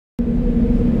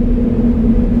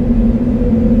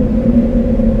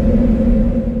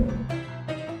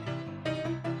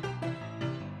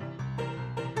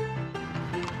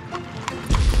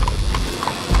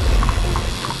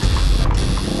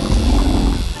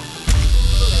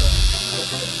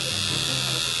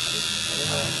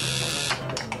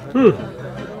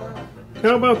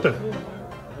How about that?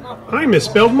 I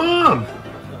misspelled mom.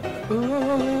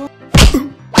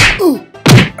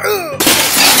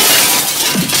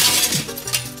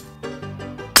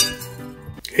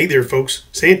 Hey there, folks.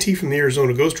 Santee from the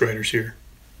Arizona Ghostriders here.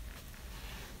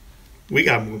 We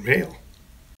got more mail.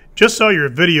 Just saw your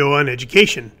video on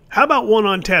education. How about one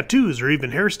on tattoos or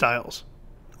even hairstyles?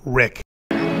 Rick.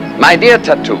 My dear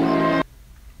Tattoo.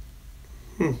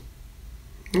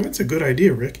 Well, that's a good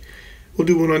idea, Rick. We'll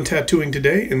do one on tattooing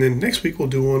today, and then next week we'll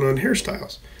do one on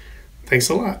hairstyles. Thanks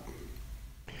a lot.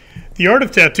 The art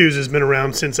of tattoos has been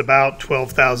around since about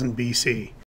 12,000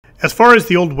 BC. As far as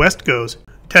the Old West goes,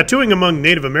 tattooing among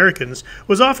Native Americans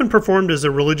was often performed as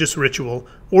a religious ritual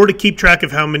or to keep track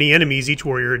of how many enemies each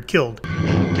warrior had killed.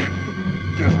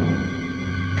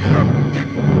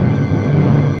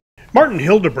 Martin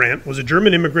Hildebrandt was a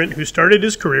German immigrant who started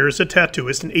his career as a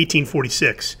tattooist in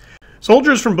 1846.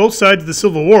 Soldiers from both sides of the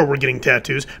Civil War were getting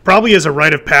tattoos, probably as a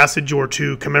rite of passage or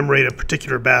to commemorate a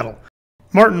particular battle.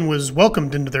 Martin was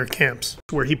welcomed into their camps,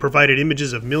 where he provided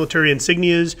images of military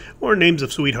insignias or names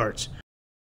of sweethearts.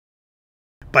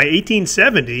 By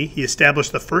 1870, he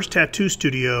established the first tattoo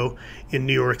studio in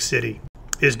New York City,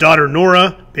 his daughter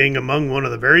Nora being among one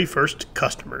of the very first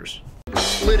customers.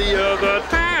 Lydia the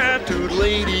tattooed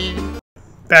lady.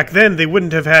 Back then, they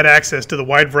wouldn't have had access to the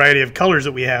wide variety of colors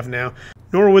that we have now,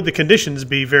 nor would the conditions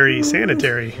be very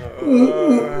sanitary.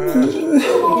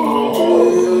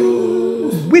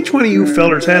 Which one of you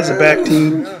fellers has a back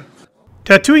team?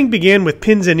 Tattooing began with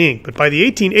pins and ink, but by the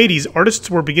 1880s, artists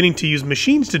were beginning to use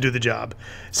machines to do the job.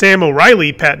 Sam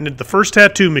O'Reilly patented the first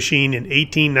tattoo machine in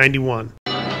 1891.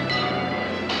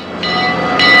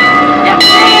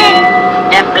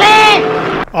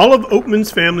 All of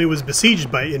Oatman's family was besieged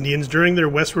by Indians during their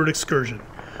westward excursion.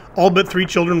 All but 3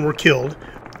 children were killed.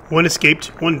 1 escaped,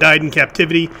 1 died in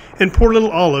captivity, and poor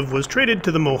little Olive was traded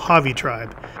to the Mojave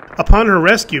tribe. Upon her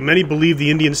rescue, many believe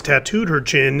the Indians tattooed her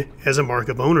chin as a mark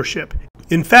of ownership.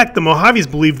 In fact, the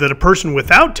Mojaves believed that a person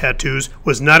without tattoos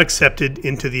was not accepted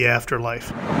into the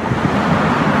afterlife.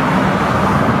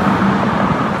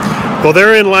 Well,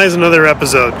 therein lies another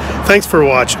episode. Thanks for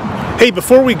watching. Hey,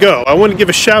 before we go, I want to give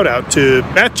a shout out to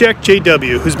Batjack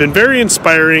JW, who's been very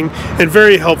inspiring and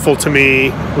very helpful to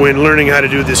me when learning how to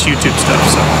do this YouTube stuff.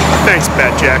 So, thanks,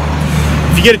 Batjack.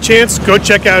 If you get a chance, go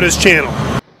check out his channel.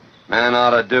 Man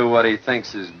ought to do what he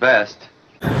thinks is best.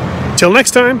 Till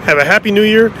next time, have a happy new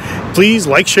year. Please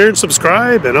like, share, and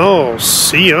subscribe, and I'll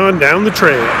see you on down the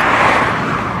trail.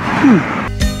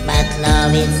 But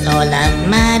love is all that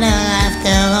matters.